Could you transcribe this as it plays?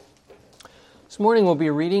This morning we'll be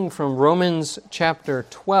reading from Romans chapter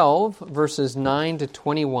 12, verses 9 to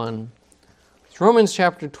 21. It's Romans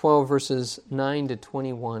chapter 12, verses 9 to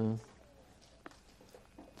 21.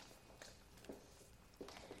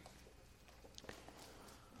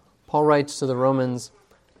 Paul writes to the Romans,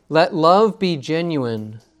 "Let love be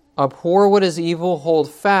genuine. Abhor what is evil, hold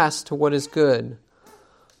fast to what is good.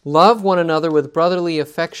 Love one another with brotherly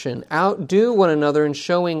affection. Outdo one another in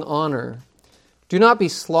showing honor. Do not be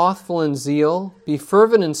slothful in zeal. Be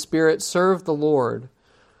fervent in spirit. Serve the Lord.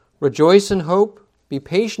 Rejoice in hope. Be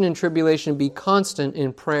patient in tribulation. Be constant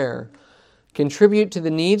in prayer. Contribute to the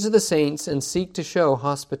needs of the saints and seek to show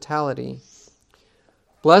hospitality.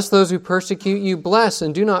 Bless those who persecute you. Bless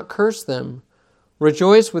and do not curse them.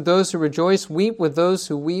 Rejoice with those who rejoice. Weep with those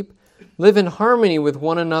who weep. Live in harmony with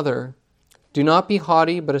one another. Do not be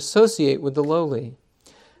haughty, but associate with the lowly.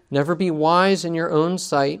 Never be wise in your own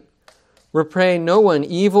sight. Repay no one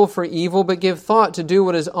evil for evil, but give thought to do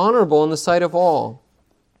what is honorable in the sight of all.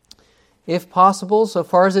 If possible, so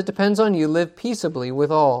far as it depends on you, live peaceably with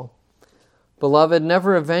all. Beloved,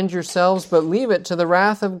 never avenge yourselves, but leave it to the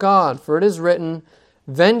wrath of God, for it is written,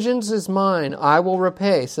 'Vengeance is mine, I will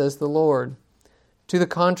repay,' says the Lord. To the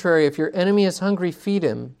contrary, if your enemy is hungry, feed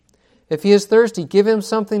him. If he is thirsty, give him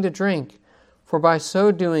something to drink, for by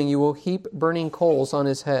so doing you will heap burning coals on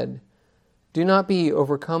his head. Do not be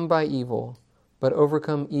overcome by evil, but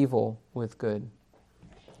overcome evil with good."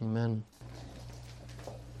 Amen.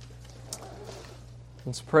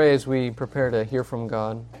 Let's pray as we prepare to hear from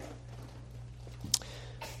God.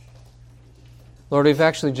 Lord, we've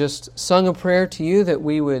actually just sung a prayer to you that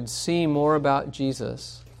we would see more about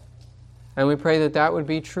Jesus. And we pray that that would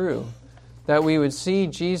be true, that we would see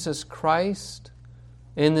Jesus Christ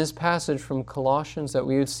in this passage from Colossians, that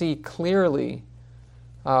we would see clearly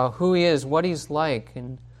who he is, what he's like,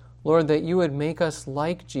 and Lord, that you would make us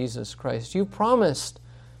like Jesus Christ. You promised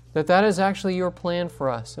that that is actually your plan for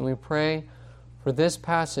us, and we pray for this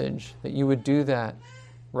passage that you would do that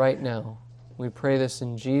right now. We pray this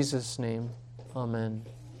in Jesus' name. Amen.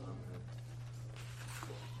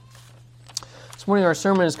 This morning our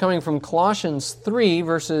sermon is coming from Colossians 3,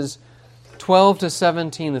 verses 12 to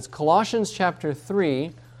 17. It's Colossians chapter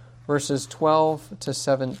 3, verses 12 to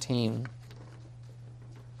 17.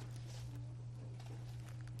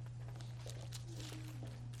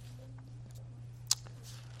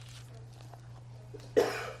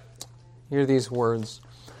 Hear these words.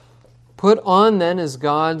 "Put on then as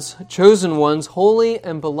God's chosen ones, holy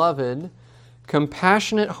and beloved,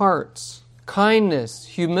 compassionate hearts, kindness,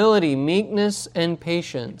 humility, meekness, and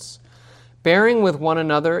patience, bearing with one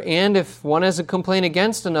another, and if one has a complaint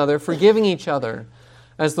against another, forgiving each other.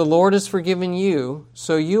 As the Lord has forgiven you,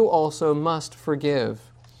 so you also must forgive.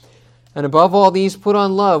 And above all these, put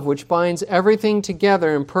on love, which binds everything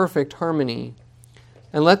together in perfect harmony.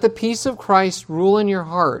 And let the peace of Christ rule in your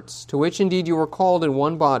hearts, to which indeed you were called in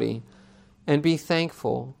one body, and be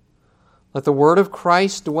thankful. Let the word of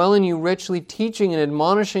Christ dwell in you richly, teaching and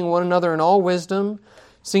admonishing one another in all wisdom,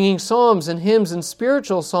 singing psalms and hymns and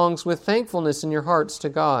spiritual songs with thankfulness in your hearts to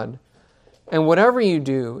God. And whatever you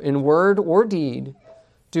do, in word or deed,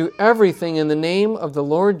 do everything in the name of the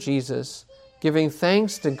Lord Jesus, giving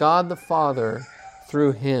thanks to God the Father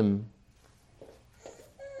through him."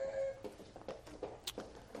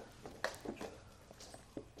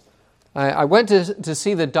 I went to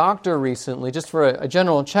see the doctor recently, just for a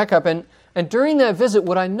general checkup, and during that visit,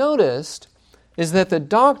 what I noticed is that the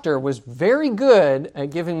doctor was very good at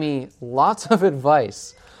giving me lots of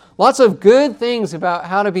advice, lots of good things about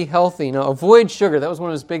how to be healthy. Avoid sugar. That was one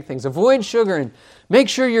of his big things. Avoid sugar and make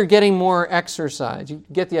sure you're getting more exercise. You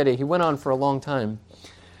get the idea. He went on for a long time.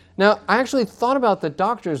 Now, I actually thought about the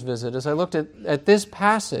doctor's visit as I looked at this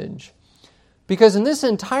passage, because in this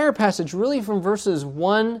entire passage, really from verses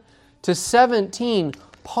 1 to 17,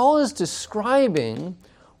 Paul is describing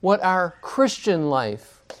what our Christian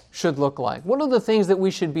life should look like. What are the things that we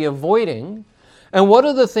should be avoiding, and what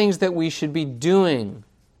are the things that we should be doing?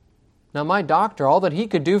 Now, my doctor, all that he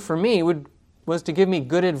could do for me was to give me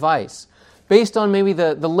good advice, based on maybe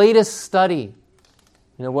the latest study,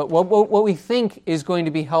 what we think is going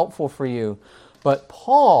to be helpful for you. But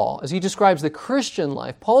Paul, as he describes the Christian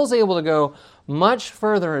life, Paul is able to go much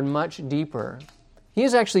further and much deeper. He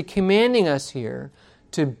is actually commanding us here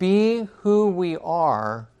to be who we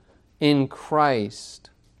are in Christ.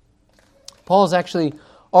 Paul has actually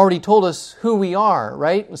already told us who we are,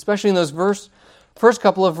 right? Especially in those first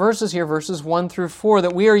couple of verses here, verses 1 through 4,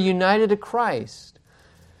 that we are united to Christ.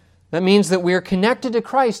 That means that we are connected to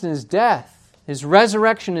Christ in his death, his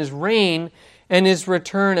resurrection, his reign, and his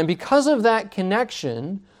return. And because of that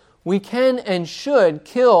connection, we can and should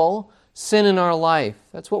kill sin in our life.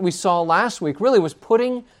 That's what we saw last week, really, was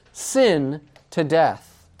putting sin to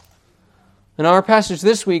death. In our passage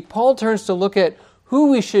this week, Paul turns to look at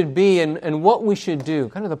who we should be and what we should do,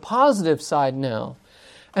 kind of the positive side now.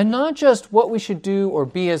 And not just what we should do or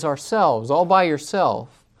be as ourselves, all by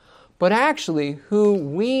yourself, but actually who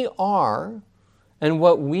we are and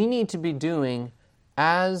what we need to be doing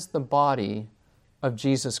as the body of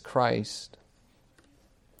Jesus Christ.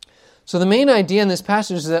 So the main idea in this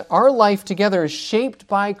passage is that our life together is shaped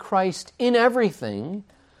by Christ in everything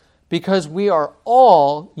because we are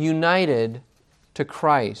all united to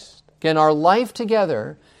Christ. Again, our life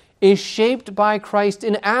together is shaped by Christ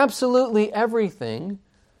in absolutely everything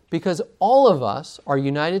because all of us are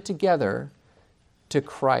united together to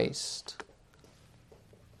Christ.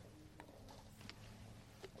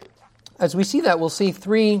 As we see that, we'll see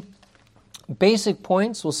three basic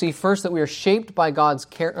points. We'll see first that we are shaped by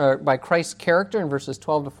by Christ's character in verses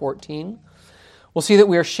 12 to 14. We'll see that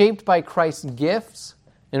we are shaped by Christ's gifts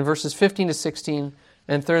in verses 15 to 16.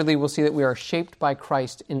 And thirdly, we'll see that we are shaped by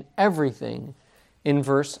Christ in everything in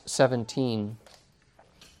verse 17.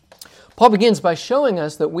 Paul begins by showing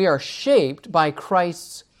us that we are shaped by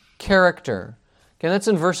Christ's character. Okay, that's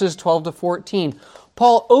in verses 12 to 14.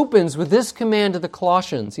 Paul opens with this command to the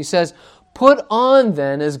Colossians. He says, "Put on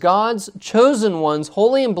then as God's chosen ones,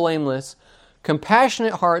 holy and blameless,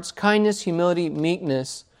 compassionate hearts, kindness, humility,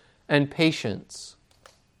 meekness, and patience."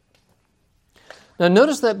 Now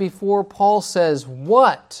notice that before Paul says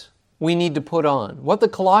what we need to put on, what the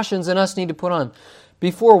Colossians and us need to put on,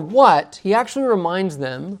 before what, he actually reminds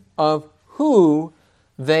them of who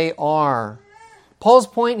they are. Paul's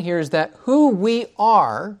point here is that who we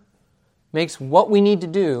are makes what we need to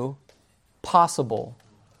do possible.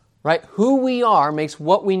 Right? Who we are makes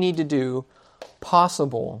what we need to do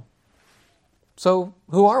possible. So,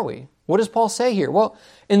 who are we? What does Paul say here? Well,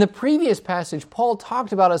 in the previous passage, Paul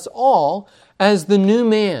talked about us all as the new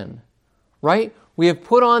man. Right? We have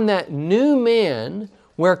put on that new man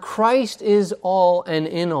where Christ is all and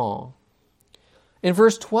in all. In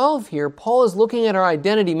verse 12 here, Paul is looking at our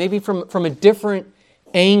identity maybe from a different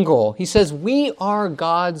angle. He says, we are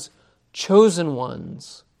God's chosen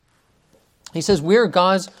ones. He says, we are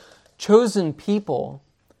God's chosen people.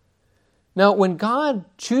 Now, when God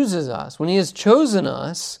chooses us, when He has chosen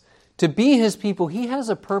us to be His people, He has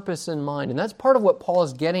a purpose in mind. And that's part of what Paul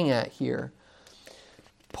is getting at here.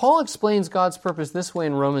 Paul explains God's purpose this way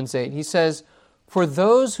in Romans 8. He says, "For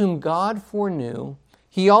those whom God foreknew,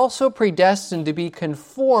 He also predestined to be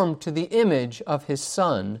conformed to the image of His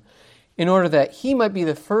Son, in order that He might be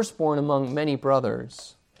the firstborn among many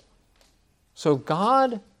brothers." So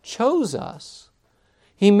God chose us.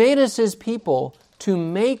 He made us His people to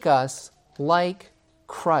make us like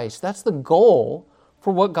Christ. That's the goal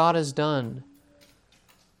for what God has done.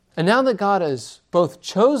 And now that God has both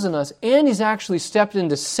chosen us and He's actually stepped in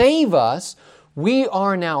to save us, we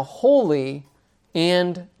are now holy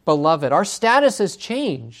and beloved. Our status has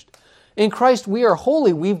changed. In Christ we are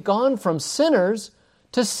holy. We've gone from sinners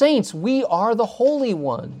to saints. We are the holy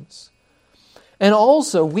ones. And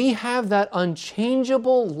also, we have that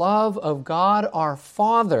unchangeable love of God our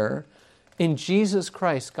Father in Jesus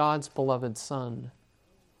Christ, God's beloved Son.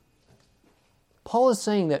 Paul is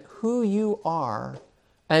saying that who you are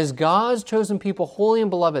as God's chosen people, holy and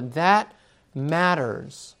beloved, that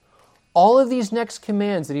matters. All of these next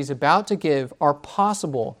commands that he's about to give are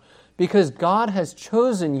possible because God has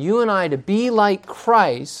chosen you and I to be like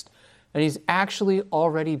Christ, and He's actually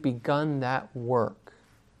already begun that work.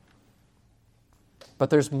 But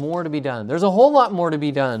there's more to be done. There's a whole lot more to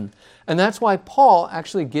be done. And that's why Paul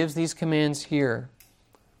actually gives these commands here.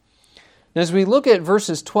 And as we look at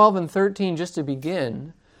verses 12 and 13 just to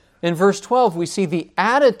begin, in verse 12 we see the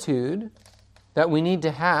attitude that we need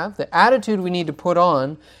to have, the attitude we need to put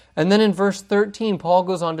on. And then in verse 13, Paul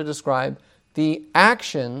goes on to describe the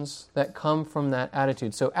actions that come from that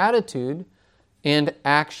attitude. So attitude and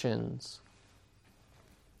actions.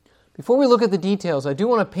 Before we look at the details, I do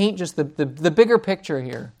want to paint just the bigger picture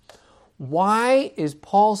here. Why is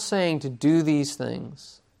Paul saying to do these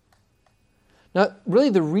things? Now, really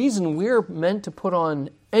the reason we're meant to put on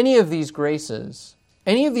any of these graces,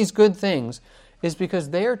 any of these good things, is because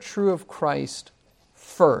they are true of Christ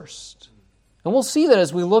first. And we'll see that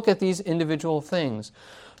as we look at these individual things.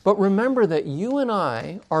 But remember that you and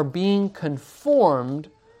I are being conformed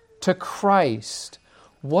to Christ.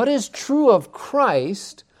 What is true of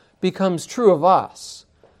Christ becomes true of us.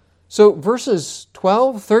 So verses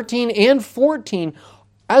 12, 13, and 14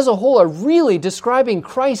 as a whole are really describing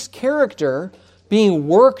Christ's character being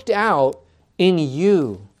worked out in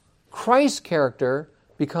you. Christ's character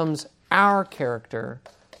becomes our character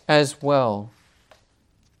as well.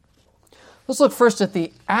 Let's look first at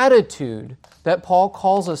the attitude that Paul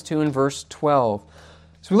calls us to in verse 12.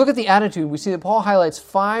 So we look at the attitude, we see that Paul highlights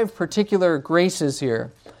 5 particular graces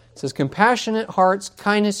here. It says compassionate hearts,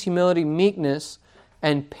 kindness, humility, meekness,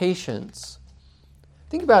 and patience.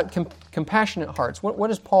 Think about compassionate hearts.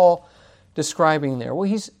 What is Paul describing there? Well,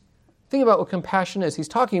 think about what compassion is. He's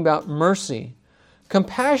talking about mercy.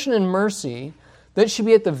 Compassion and mercy that should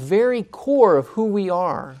be at the very core of who we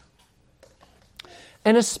are.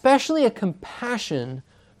 And especially a compassion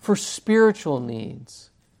for spiritual needs.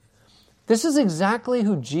 This is exactly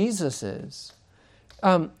who Jesus is.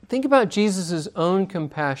 Think about Jesus' own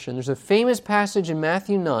compassion. There's a famous passage in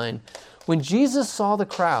Matthew 9. When Jesus saw the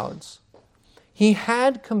crowds, he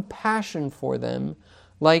had compassion for them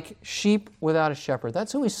like sheep without a shepherd.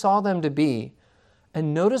 That's who he saw them to be.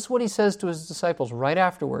 And notice what he says to his disciples right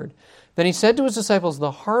afterward. Then he said to his disciples,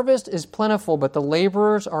 "The harvest is plentiful, but the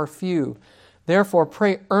laborers are few. Therefore,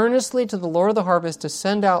 pray earnestly to the Lord of the harvest to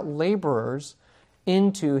send out laborers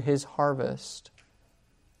into his harvest."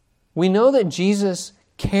 We know that Jesus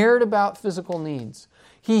cared about physical needs.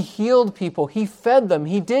 He healed people. He fed them.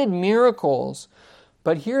 He did miracles.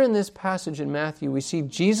 But here in this passage in Matthew, we see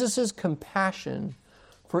Jesus' compassion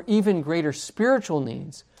for even greater spiritual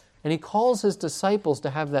needs. And he calls his disciples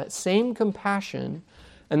to have that same compassion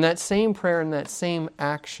and that same prayer and that same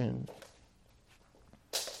action.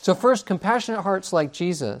 So first, compassionate hearts like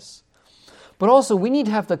Jesus. But also, we need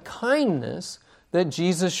to have the kindness that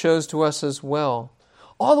Jesus shows to us as well.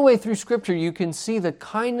 All the way through Scripture, you can see the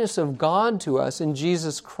kindness of God to us in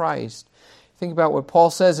Jesus Christ. Think about what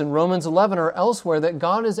Paul says in Romans 11 or elsewhere, that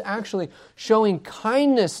God is actually showing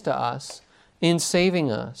kindness to us in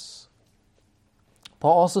saving us.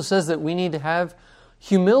 Paul also says that we need to have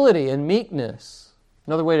humility and meekness.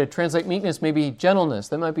 Another way to translate meekness may be gentleness.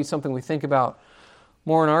 That might be something we think about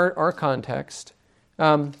more in our context.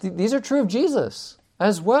 These are true of Jesus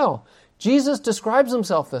as well. Jesus describes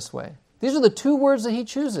himself this way. These are the 2 words that he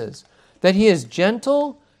chooses, that he is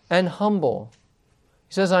gentle and humble.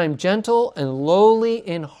 He says, "I am gentle and lowly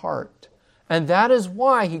in heart." And that is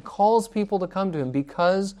why he calls people to come to him,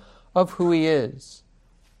 because of who he is.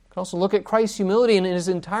 You can also look at Christ's humility in his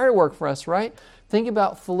entire work for us, right? Think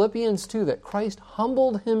about Philippians 2, that Christ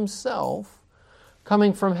humbled himself,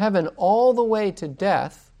 coming from heaven all the way to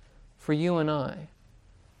death for you and I.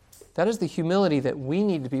 That is the humility that we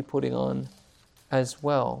need to be putting on as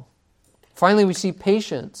well. Finally, we see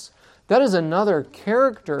patience. That is another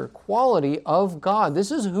character quality of God.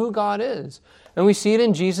 This is who God is. And we see it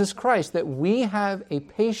in Jesus Christ, that we have a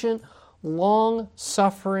patient,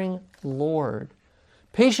 long-suffering Lord.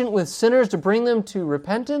 Patient with sinners to bring them to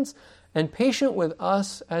repentance, and patient with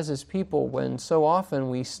us as his people when so often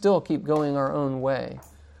we still keep going our own way.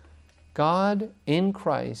 God in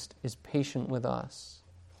Christ is patient with us.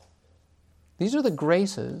 These are the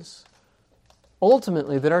graces,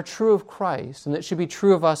 ultimately, that are true of Christ and that should be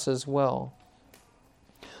true of us as well.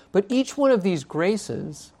 But each one of these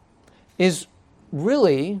graces is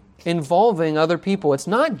really involving other people. It's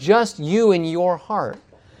not just you and your heart.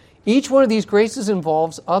 Each one of these graces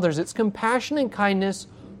involves others. It's compassion and kindness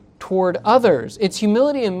toward others. It's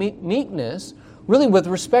humility and meekness, really with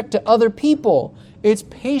respect to other people. It's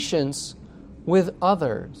patience with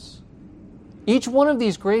others. Each one of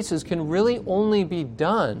these graces can really only be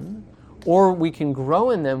done, or we can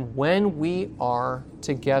grow in them, when we are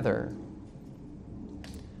together.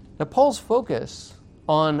 Now, Paul's focus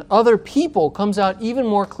on other people comes out even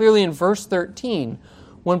more clearly in verse 13,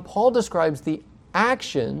 when Paul describes the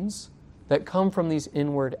actions that come from these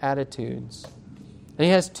inward attitudes. And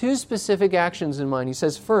he has 2 specific actions in mind. He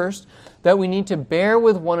says, first, that we need to bear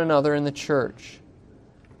with one another in the church.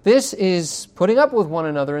 This is putting up with one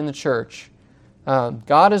another in the church.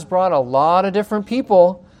 God has brought a lot of different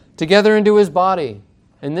people together into his body,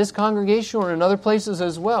 in this congregation or in other places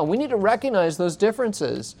as well. We need to recognize those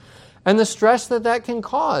differences and the stress that that can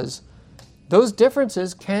cause. Those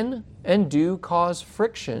differences can and do cause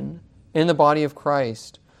friction in the body of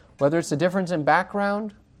Christ. Whether it's a difference in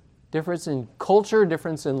background, difference in culture,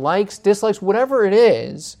 difference in likes, dislikes, whatever it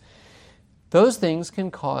is, those things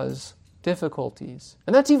can cause difficulties.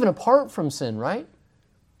 And that's even apart from sin, right?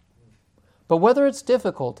 But whether it's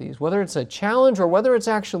difficulties, whether it's a challenge, or whether it's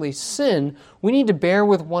actually sin, we need to bear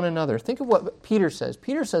with one another. Think of what Peter says.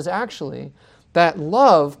 Peter says, actually, that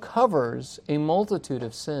love covers a multitude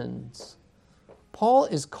of sins. Paul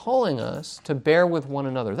is calling us to bear with one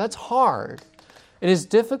another. That's hard. It is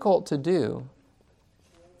difficult to do.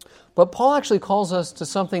 But Paul actually calls us to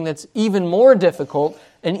something that's even more difficult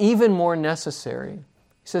and even more necessary.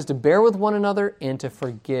 He says to bear with one another and to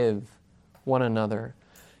forgive one another.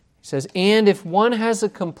 He says, and if one has a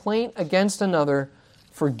complaint against another,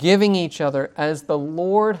 forgiving each other, as the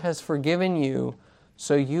Lord has forgiven you,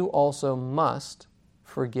 so you also must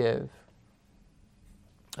forgive.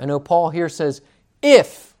 I know Paul here says,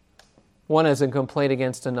 if one has a complaint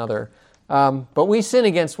against another, but we sin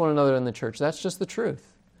against one another in the church. That's just the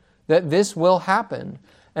truth, that this will happen.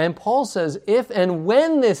 And Paul says, if and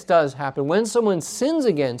when this does happen, when someone sins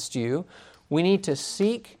against you, we need to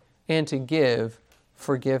seek and to give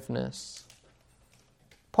forgiveness.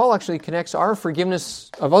 Paul actually connects our forgiveness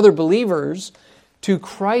of other believers to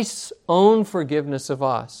Christ's own forgiveness of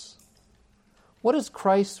us. What is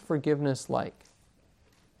Christ's forgiveness like?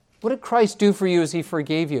 What did Christ do for you as He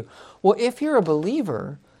forgave you? Well, if you're a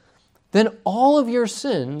believer, then all of your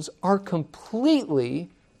sins are completely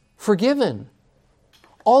forgiven.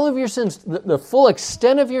 All of your sins, the full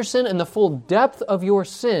extent of your sin and the full depth of your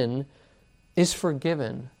sin is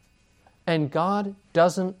forgiven. And God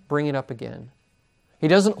doesn't bring it up again. He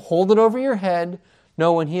doesn't hold it over your head.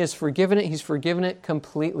 No, when He has forgiven it, He's forgiven it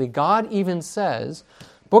completely. God even says,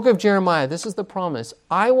 Book of Jeremiah, this is the promise,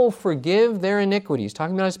 I will forgive their iniquities,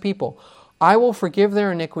 talking about His people. I will forgive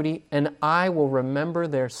their iniquity, and I will remember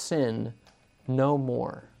their sin no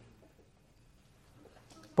more.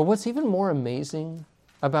 But what's even more amazing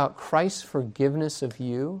about Christ's forgiveness of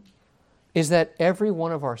you is that every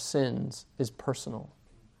one of our sins is personal.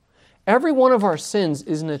 Every one of our sins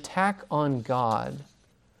is an attack on God.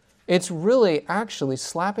 It's really actually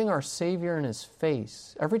slapping our Savior in His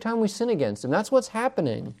face every time we sin against Him. That's what's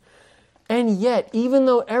happening. And yet, even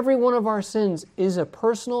though every one of our sins is a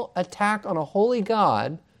personal attack on a holy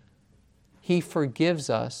God, He forgives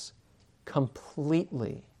us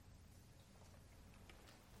completely.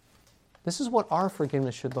 This is what our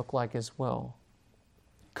forgiveness should look like as well.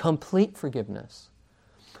 Complete forgiveness.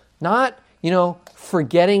 Not,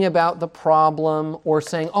 forgetting about the problem or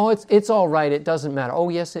saying, oh, it's all right, it doesn't matter. Oh,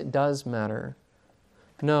 yes, it does matter.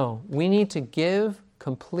 No, we need to give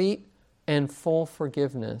complete and full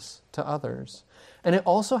forgiveness to others. And it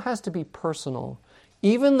also has to be personal.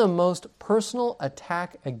 Even the most personal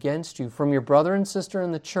attack against you from your brother and sister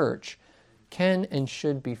in the church can and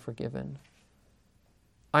should be forgiven.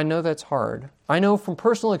 I know that's hard. I know from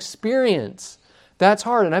personal experience that's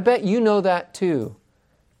hard, and I bet you know that too.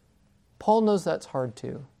 Paul knows that's hard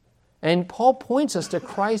too. And Paul points us to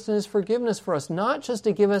Christ and His forgiveness for us, not just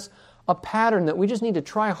to give us a pattern that we just need to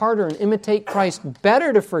try harder and imitate Christ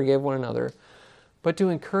better to forgive one another, but to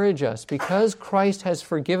encourage us. Because Christ has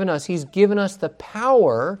forgiven us, He's given us the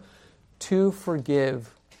power to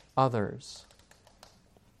forgive others.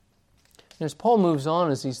 And as Paul moves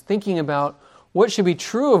on, as he's thinking about what should be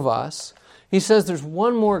true of us, he says there's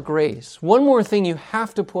one more grace, one more thing you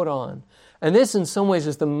have to put on. And this in some ways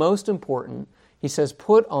is the most important. He says,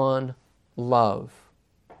 put on love.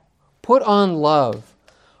 Put on love.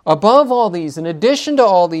 Above all these, in addition to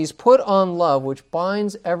all these, put on love, which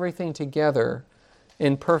binds everything together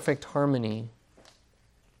in perfect harmony.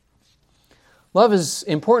 Love is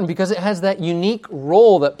important because it has that unique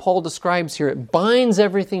role that Paul describes here. It binds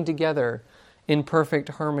everything together in perfect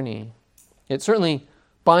harmony. It certainly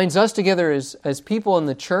binds us together as people in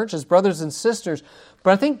the church, as brothers and sisters.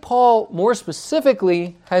 But I think Paul more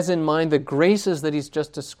specifically has in mind the graces that he's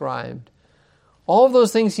just described. All of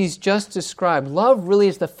those things he's just described. Love really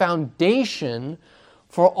is the foundation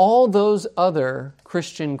for all those other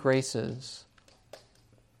Christian graces.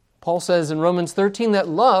 Paul says in Romans 13 that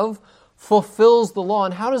love fulfills the law.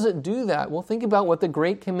 And how does it do that? Well, think about what the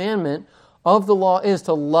great commandment of the law is: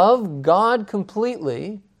 to love God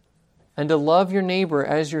completely and to love your neighbor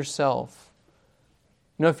as yourself.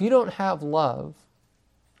 If you don't have love,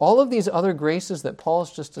 all of these other graces that Paul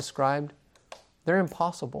has just described, they're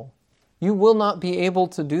impossible. You will not be able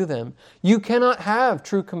to do them. You cannot have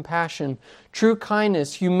true compassion, true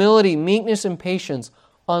kindness, humility, meekness, and patience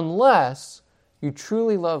unless you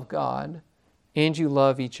truly love God and you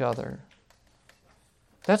love each other.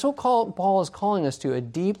 That's what Paul is calling us to, a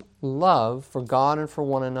deep love for God and for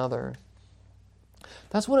one another.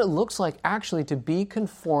 That's what it looks like actually to be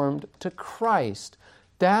conformed to Christ.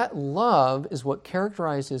 That love is what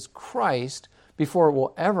characterizes Christ before it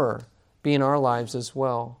will ever be in our lives as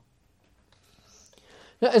well.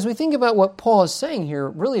 Now, as we think about what Paul is saying here,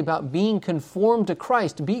 really about being conformed to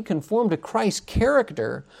Christ, to be conformed to Christ's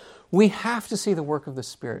character, we have to see the work of the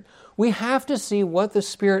Spirit. We have to see what the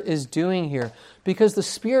Spirit is doing here, because the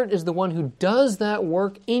Spirit is the one who does that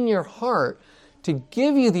work in your heart to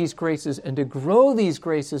give you these graces and to grow these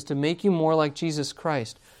graces to make you more like Jesus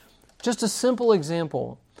Christ. Just a simple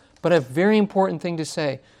example, but a very important thing to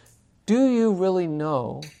say. Do you really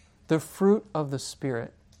know the fruit of the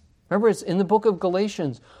Spirit? Remember, it's in the book of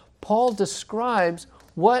Galatians. Paul describes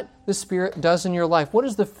what the Spirit does in your life. What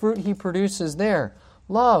is the fruit he produces there?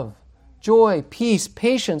 Love, joy, peace,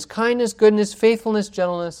 patience, kindness, goodness, faithfulness,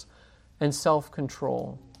 gentleness, and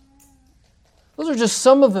self-control. Those are just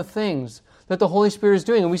some of the things that the Holy Spirit is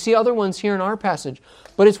doing. And we see other ones here in our passage,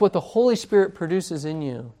 but it's what the Holy Spirit produces in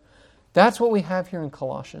you. That's what we have here in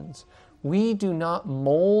Colossians. We do not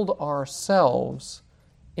mold ourselves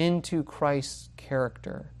into Christ's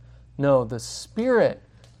character. No, the Spirit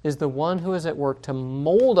is the one who is at work to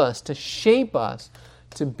mold us, to shape us,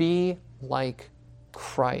 to be like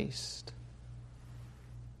Christ.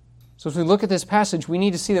 So as we look at this passage, we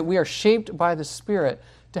need to see that we are shaped by the Spirit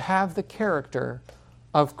to have the character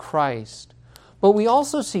of Christ. But we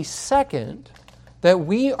also see, second, that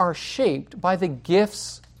we are shaped by the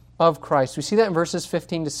gifts of Christ. We see that in verses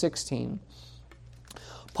 15 to 16.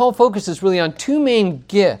 Paul focuses really on two main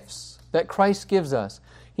gifts that Christ gives us.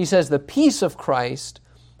 He says the peace of Christ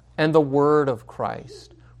and the word of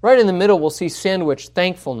Christ. Right in the middle, we'll see sandwiched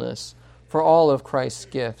thankfulness for all of Christ's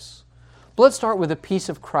gifts. But let's start with the peace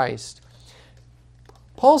of Christ.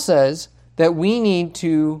 Paul says that we need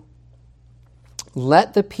to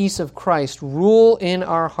let the peace of Christ rule in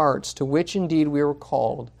our hearts, to which indeed we were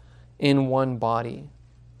called in one body.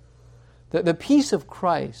 The peace of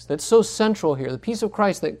Christ that's so central here, the peace of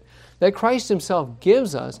Christ that Christ himself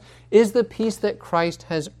gives us, is the peace that Christ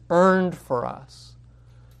has earned for us.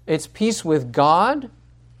 It's peace with God,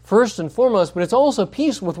 first and foremost, but it's also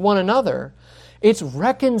peace with one another. It's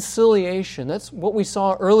reconciliation. That's what we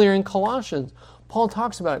saw earlier in Colossians. Paul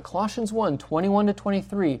talks about it, Colossians 1, 21 to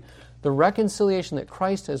 23, the reconciliation that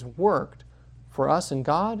Christ has worked for us and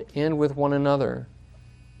God and with one another.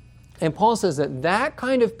 And Paul says that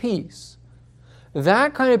kind of peace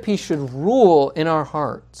should rule in our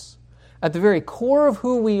hearts. At the very core of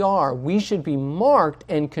who we are, we should be marked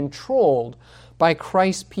and controlled by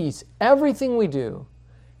Christ's peace. Everything we do,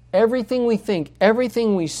 everything we think,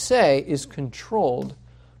 everything we say is controlled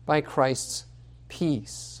by Christ's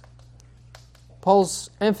peace. Paul's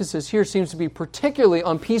emphasis here seems to be particularly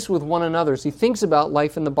on peace with one another as he thinks about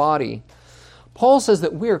life in the body. Paul says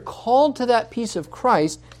that we are called to that peace of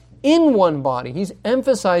Christ in one body. He's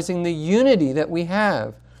emphasizing the unity that we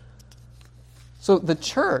have. So the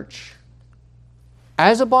church,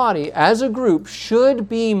 as a body, as a group, should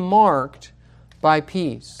be marked by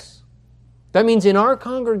peace. That means in our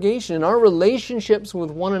congregation, in our relationships with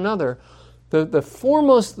one another,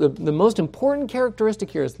 the most important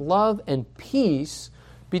characteristic here is love and peace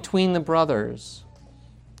between the brothers.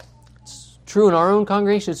 It's true in our own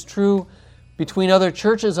congregation. It's true between other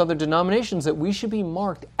churches, other denominations, that we should be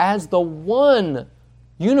marked as the one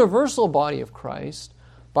universal body of Christ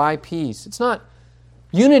by peace. It's not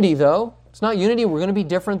unity, though. It's not unity. We're going to be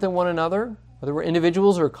different than one another. Whether we're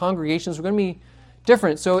individuals or congregations, we're going to be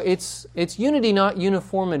different. So it's unity, not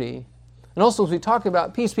uniformity. And also, as we talk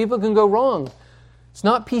about peace, people can go wrong. It's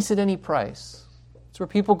not peace at any price. It's where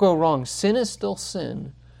people go wrong. Sin is still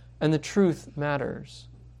sin, and the truth matters.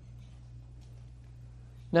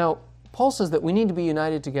 Now, Paul says that we need to be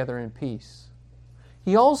united together in peace.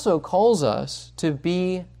 He also calls us to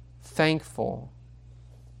be thankful.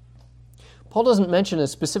 Paul doesn't mention a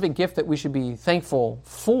specific gift that we should be thankful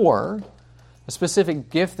for, a specific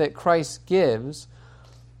gift that Christ gives,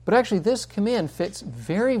 but actually this command fits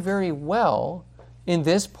very, very well in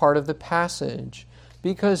this part of the passage,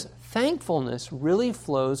 because thankfulness really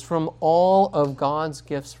flows from all of God's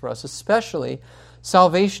gifts for us, especially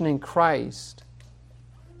salvation in Christ.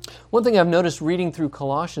 One thing I've noticed reading through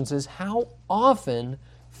Colossians is how often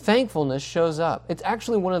thankfulness shows up. It's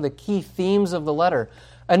actually one of the key themes of the letter.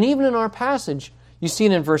 And even in our passage, you see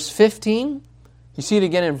it in verse 15, you see it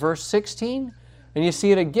again in verse 16, and you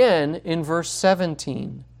see it again in verse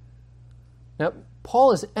 17. Now,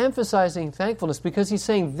 Paul is emphasizing thankfulness because he's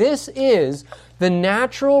saying this is the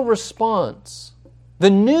natural response,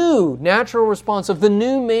 the new natural response of the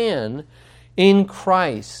new man in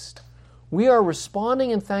Christ. We are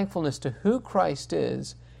responding in thankfulness to who Christ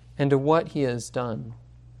is and to what he has done.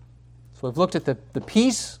 So we've looked at the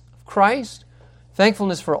peace of Christ,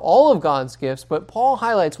 thankfulness for all of God's gifts, but Paul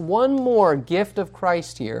highlights one more gift of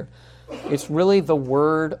Christ here. It's really the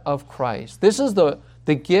word of Christ. This is the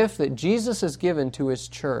gift that Jesus has given to his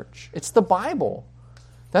church. It's the Bible.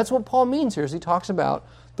 That's what Paul means here as he talks about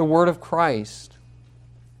the word of Christ.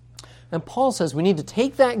 And Paul says we need to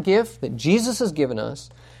take that gift that Jesus has given us,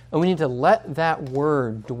 and we need to let that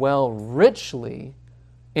word dwell richly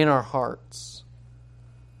in our hearts.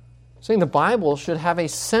 Saying the Bible should have a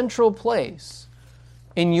central place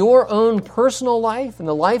in your own personal life, in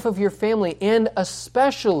the life of your family, and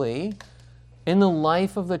especially in the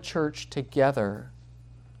life of the church together.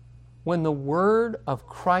 when the word of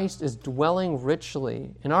Christ is dwelling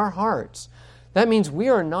richly in our hearts, that means we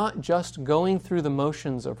are not just going through the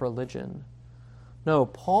motions of religion. No,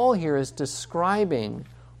 Paul here is describing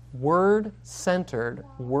word-centered,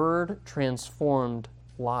 word-transformed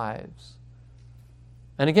lives.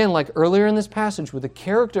 And again, like earlier in this passage, with the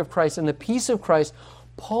character of Christ and the peace of Christ,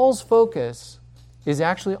 Paul's focus is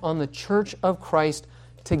actually on the church of Christ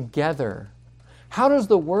together. How does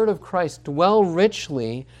the word of Christ dwell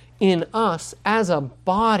richly in us as a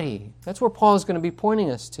body? That's where Paul is going to be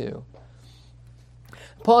pointing us to.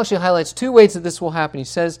 Paul actually highlights two ways that this will happen. He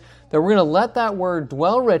says that we're going to let that word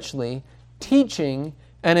dwell richly, teaching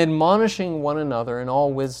and admonishing one another in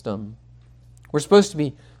all wisdom. We're supposed to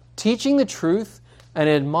be teaching the truth and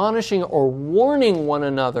admonishing or warning one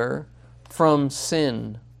another from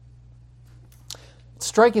sin. It's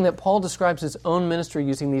striking that Paul describes his own ministry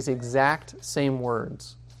using these exact same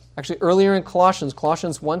words. Actually, earlier in Colossians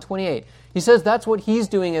 1:28, he says that's what he's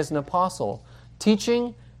doing as an apostle,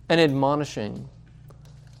 teaching and admonishing.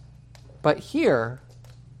 But here,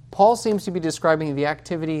 Paul seems to be describing the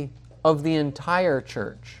activity of the entire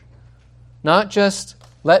church. Not just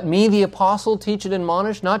let me, the apostle, teach and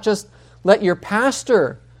admonish, not just let your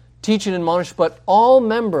pastor teach and admonish, but all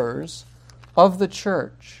members of the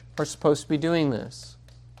church are supposed to be doing this.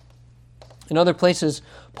 In other places,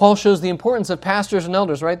 Paul shows the importance of pastors and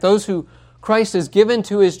elders, right? Those who Christ has given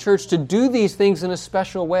to his church to do these things in a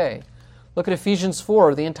special way. Look at Ephesians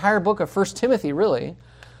 4, the entire book of 1 Timothy, really.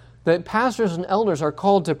 That pastors and elders are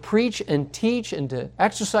called to preach and teach and to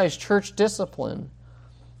exercise church discipline.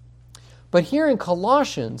 But here in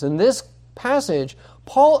Colossians, in this passage,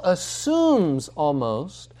 Paul assumes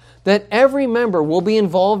almost that every member will be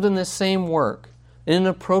involved in this same work in an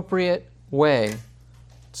appropriate way.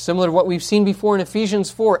 Similar to what we've seen before in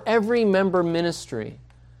Ephesians 4, every member ministry.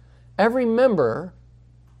 Every member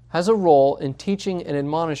has a role in teaching and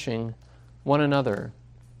admonishing one another.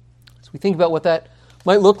 So we think about what that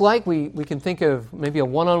might look like. We can think of maybe a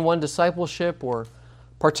one-on-one discipleship or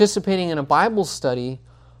participating in a Bible study.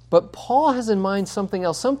 But Paul has in mind something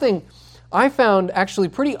else, something I found actually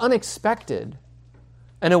pretty unexpected,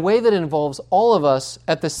 and a way that involves all of us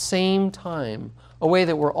at the same time, a way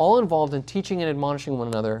that we're all involved in teaching and admonishing one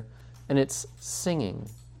another, and it's singing.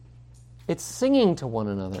 It's singing to one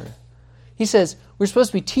another. He says we're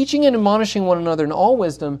supposed to be teaching and admonishing one another in all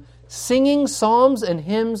wisdom, singing psalms and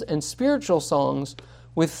hymns and spiritual songs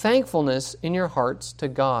with thankfulness in your hearts to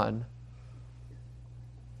God.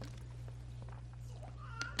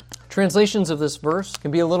 Translations of this verse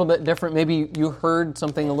can be a little bit different. Maybe you heard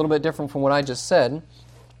something a little bit different from what I just said.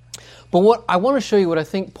 But what I want to show you what I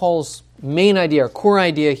think Paul's main idea, or core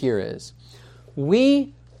idea here is.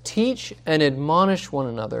 We teach and admonish one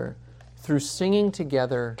another through singing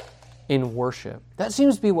together in worship. That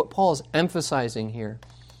seems to be what Paul is emphasizing here.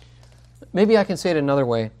 Maybe I can say it another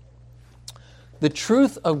way. The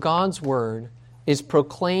truth of God's word is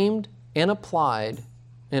proclaimed and applied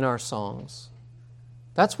in our songs.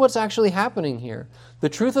 That's what's actually happening here. The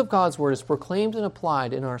truth of God's word is proclaimed and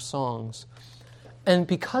applied in our songs. And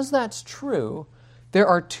because that's true, there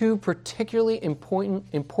are two particularly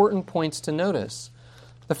important points to notice.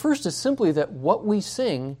 The first is simply that what we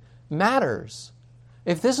sing matters.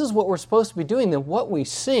 If this is what we're supposed to be doing, then what we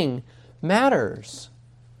sing matters.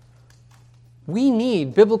 We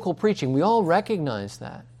need biblical preaching. We all recognize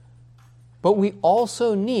that. But we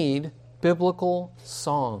also need biblical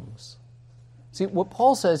songs. See, what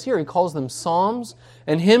Paul says here, he calls them psalms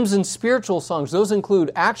and hymns and spiritual songs. Those include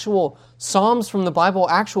actual psalms from the Bible,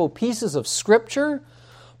 actual pieces of Scripture,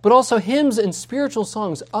 but also hymns and spiritual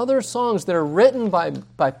songs, other songs that are written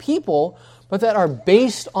by people, but that are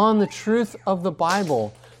based on the truth of the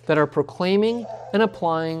Bible, that are proclaiming and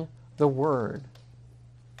applying the Word.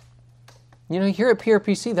 You know, here at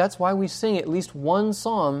PRPC, that's why we sing at least one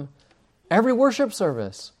psalm every worship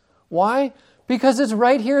service. Why? Because it's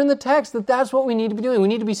right here in the text that that's what we need to be doing. We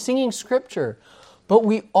need to be singing Scripture. But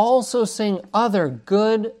we also sing other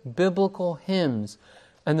good biblical hymns.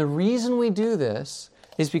 And the reason we do this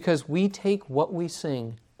is because we take what we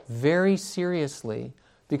sing very seriously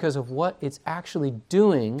because of what it's actually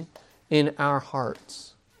doing in our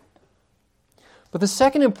hearts. But the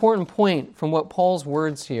second important point from what Paul's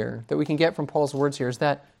words here, that we can get from Paul's words here, is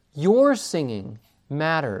that your singing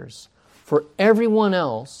matters for everyone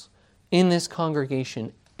else in this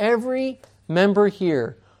congregation. Every member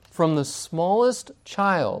here, from the smallest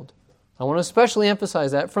child, I want to especially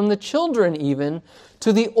emphasize that, from the children even,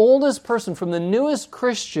 to the oldest person, from the newest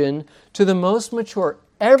Christian to the most mature,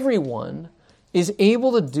 everyone is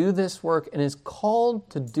able to do this work and is called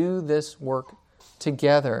to do this work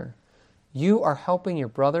together. you are helping your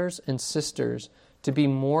brothers and sisters to be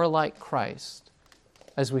more like Christ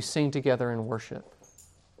as we sing together in worship.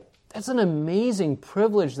 That's an amazing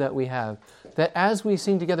privilege that we have, that as we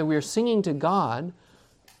sing together, we are singing to God.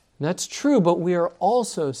 That's true, but we are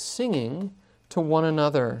also singing to one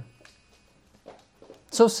another.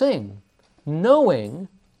 So sing, knowing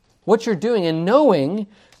what you're doing and knowing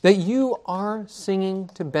that you are singing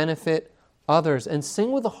to benefit others, and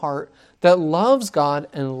sing with a heart that loves God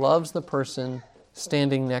and loves the person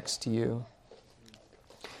standing next to you.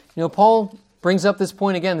 You know, Paul brings up this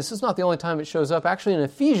point again. This is not the only time it shows up. Actually, in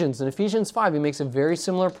Ephesians 5, he makes a very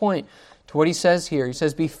similar point to what he says here. He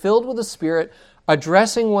says, be filled with the Spirit,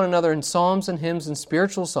 addressing one another in psalms and hymns and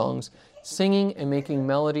spiritual songs, singing and making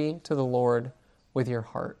melody to the Lord with your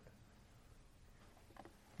heart.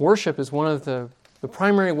 Worship is one of the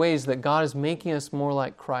primary ways that God is making us more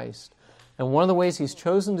like Christ. And one of the ways He's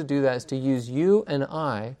chosen to do that is to use you and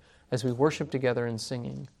I as we worship together in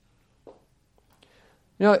singing.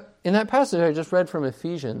 You know, in that passage I just read from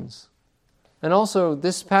Ephesians, and also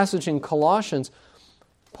this passage in Colossians,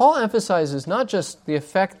 Paul emphasizes not just the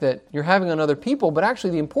effect that you're having on other people, but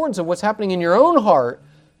actually the importance of what's happening in your own heart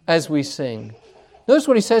as we sing. Notice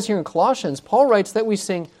what he says here in Colossians. Paul writes that we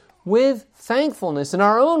sing with thankfulness in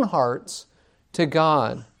our own hearts to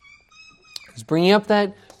God. He's bringing up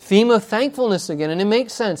that theme of thankfulness again, and it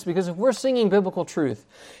makes sense because if we're singing biblical truth,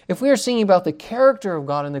 if we are singing about the character of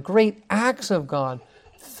God and the great acts of God,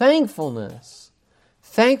 thankfulness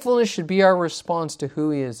should be our response to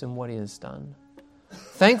who He is and what He has done.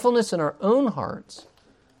 Thankfulness in our own hearts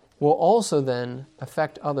will also then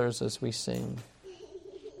affect others as we sing.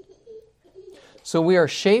 So we are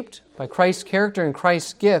shaped by Christ's character and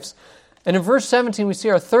Christ's gifts. And in verse 17, we see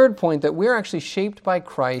our third point, that we're actually shaped by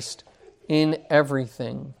Christ in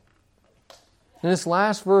everything. In this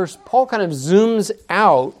last verse, Paul kind of zooms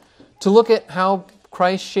out to look at how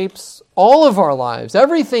Christ shapes all of our lives.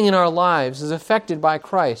 Everything in our lives is affected by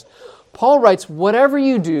Christ. Paul writes, whatever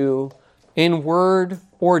you do in word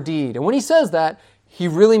or deed. And when he says that, he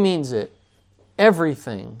really means it.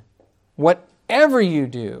 Everything. Whatever you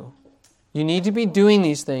do, you need to be doing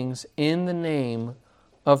these things in the name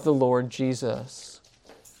of the Lord Jesus.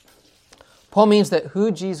 Paul means that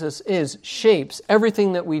who Jesus is shapes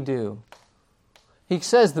everything that we do. He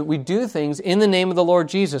says that we do things in the name of the Lord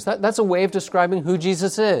Jesus. That's a way of describing who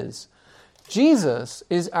Jesus is. Jesus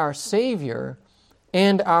is our Savior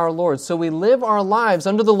and our Lord. So we live our lives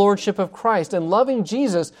under the lordship of Christ, and loving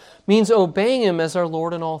Jesus means obeying Him as our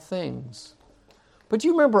Lord in all things. But do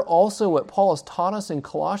you remember also what Paul has taught us in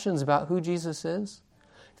Colossians about who Jesus is?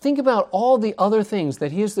 Think about all the other things,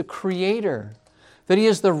 that He is the Creator, that He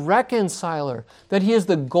is the reconciler, that He is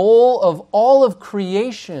the goal of all of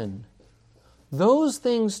creation. Those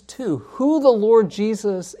things too, who the Lord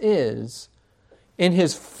Jesus is, in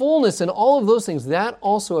His fullness and all of those things, that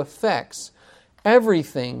also affects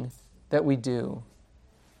everything that we do.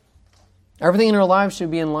 Everything in our lives should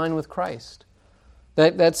be in line with Christ.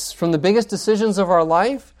 That's from the biggest decisions of our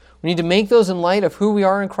life. We need to make those in light of who we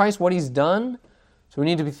are in Christ, what He's done. So we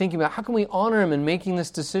need to be thinking about how can we honor Him in making this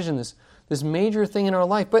decision, this major thing in our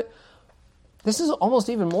life. But this is almost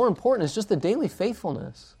even more important. It's just the daily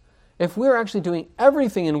faithfulness. If we're actually doing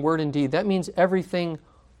everything in word and deed, that means everything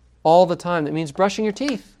all the time. That means brushing your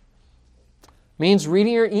teeth. It means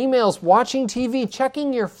reading your emails, watching TV,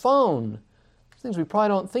 checking your phone. Things we probably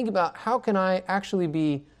don't think about. How can I actually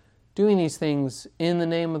be doing these things in the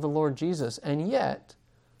name of the Lord Jesus? And yet,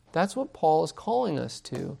 that's what Paul is calling us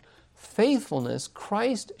to. Faithfulness,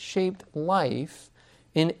 Christ-shaped life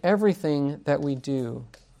in everything that we do.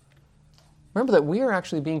 Remember that we are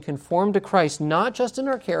actually being conformed to Christ, not just in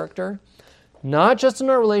our character, not just in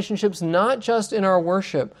our relationships, not just in our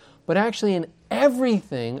worship, but actually in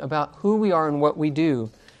everything about who we are and what we do.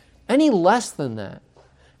 Any less than that,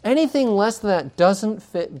 anything less than that doesn't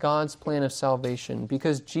fit God's plan of salvation,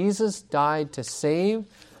 because Jesus died to save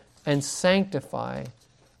and sanctify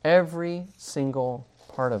every single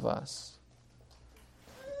part of us.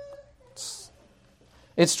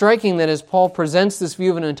 It's striking that as Paul presents this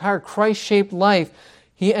view of an entire Christ-shaped life,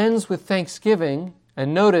 he ends with thanksgiving.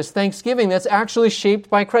 And notice, thanksgiving that's actually shaped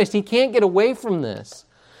by Christ. He can't get away from this.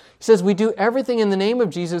 He says we do everything in the name of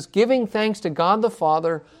Jesus, giving thanks to God the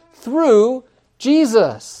Father through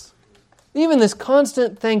Jesus. Even this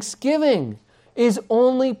constant thanksgiving is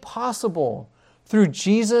only possible through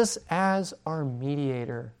Jesus as our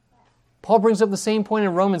mediator. Paul brings up the same point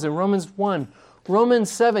in Romans 1. Romans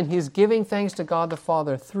 7, he is giving thanks to God the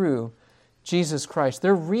Father through Jesus Christ.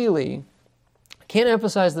 I can't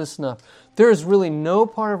emphasize this enough, there is really no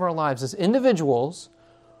part of our lives as individuals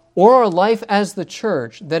or our life as the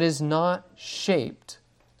church that is not shaped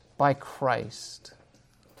by Christ.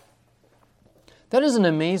 That is an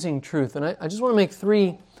amazing truth, and I just want to make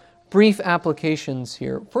 3 brief applications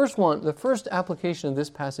here. The first application of this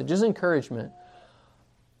passage is encouragement.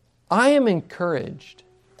 I am encouraged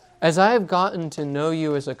as I have gotten to know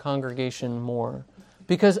you as a congregation more,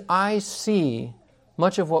 because I see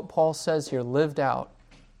much of what Paul says here lived out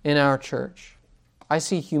in our church. I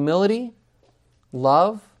see humility,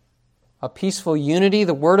 love, a peaceful unity,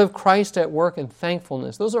 the word of Christ at work, and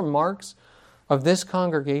thankfulness. Those are marks of this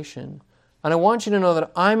congregation. And I want you to know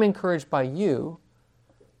that I'm encouraged by you,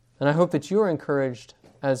 and I hope that you're encouraged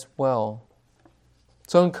as well.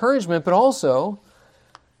 So encouragement, but also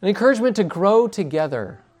an encouragement to grow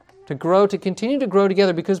together, to continue to grow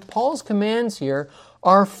together, because Paul's commands here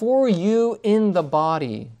are for you in the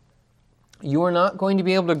body. You are not going to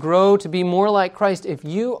be able to grow to be more like Christ if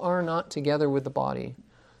you are not together with the body.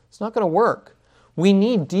 It's not going to work. We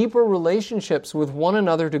need deeper relationships with one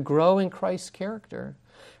another to grow in Christ's character.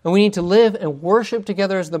 And we need to live and worship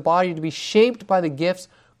together as the body to be shaped by the gifts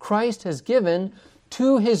Christ has given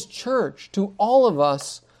to His church, to all of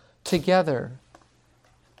us together.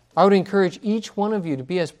 I would encourage each one of you to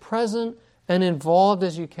be as present and involved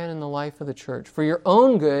as you can in the life of the church, for your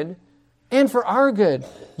own good and for our good.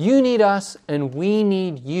 You need us and we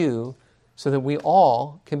need you so that we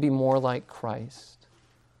all can be more like Christ.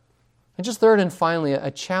 And just third and finally,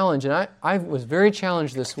 a challenge, and I was very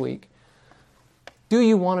challenged this week. Do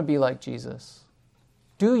you want to be like Jesus?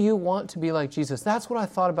 Do you want to be like Jesus? That's what I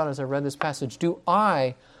thought about as I read this passage. Do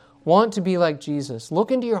I want to be like Jesus?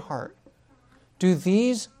 Look into your heart. Do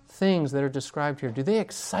these things that are described here, do they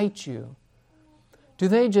excite you?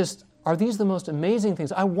 Are these the most amazing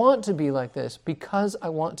things? I want to be like this because I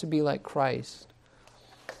want to be like Christ.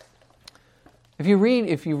 If you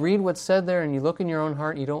read what's said there and you look in your own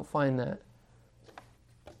heart, you don't find that.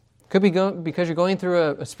 Could be because you're going through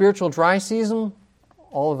a spiritual dry season.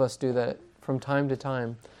 All of us do that from time to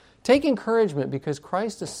time. Take encouragement because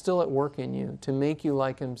Christ is still at work in you to make you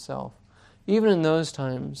like Himself, even in those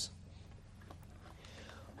times.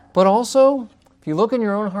 But also, if you look in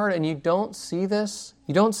your own heart and you don't see this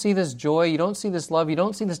joy, you don't see this love, you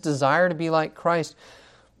don't see this desire to be like Christ,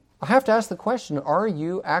 I have to ask the question, are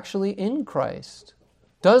you actually in Christ?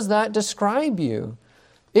 Does that describe you?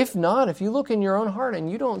 If not, if you look in your own heart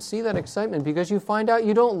and you don't see that excitement because you find out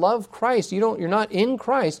you don't love Christ, you're not in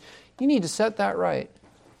Christ, you need to set that right.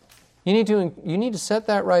 You need to set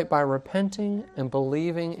that right by repenting and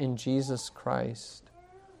believing in Jesus Christ.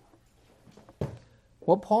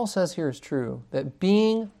 What Paul says here is true, that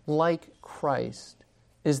being like Christ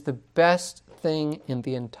is the best thing in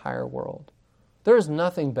the entire world. There is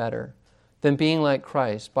nothing better than being like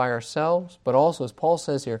Christ by ourselves, but also, as Paul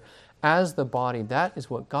says here, as the body. That is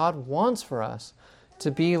what God wants for us, to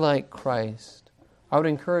be like Christ. I would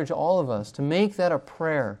encourage all of us to make that a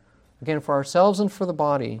prayer, again, for ourselves and for the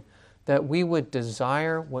body, that we would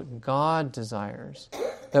desire what God desires,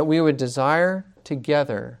 that we would desire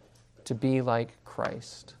together to be like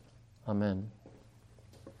Christ. Amen.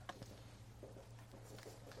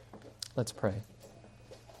 Let's pray.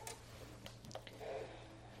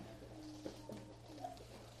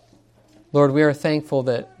 Lord, we are thankful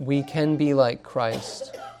that we can be like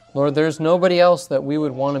Christ. Lord, there's nobody else that we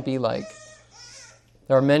would want to be like.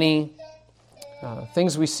 There are many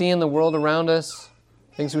things we see in the world around us,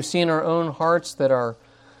 things we see in our own hearts that are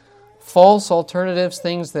false alternatives,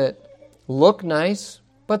 things that look nice,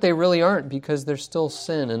 but they really aren't because they're still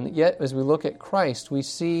sin. And yet, as we look at Christ, we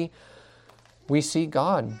see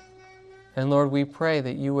God. And Lord, we pray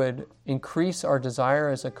that you would increase our desire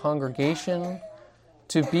as a congregation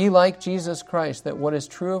to be like Jesus Christ, that what is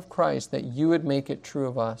true of Christ, that you would make it true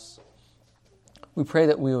of us. We pray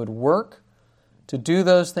that we would work to do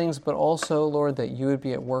those things, but also, Lord, that you would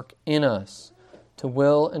be at work in us to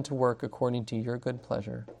will and to work according to your good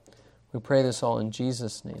pleasure. We pray this all in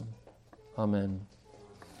Jesus' name. Amen.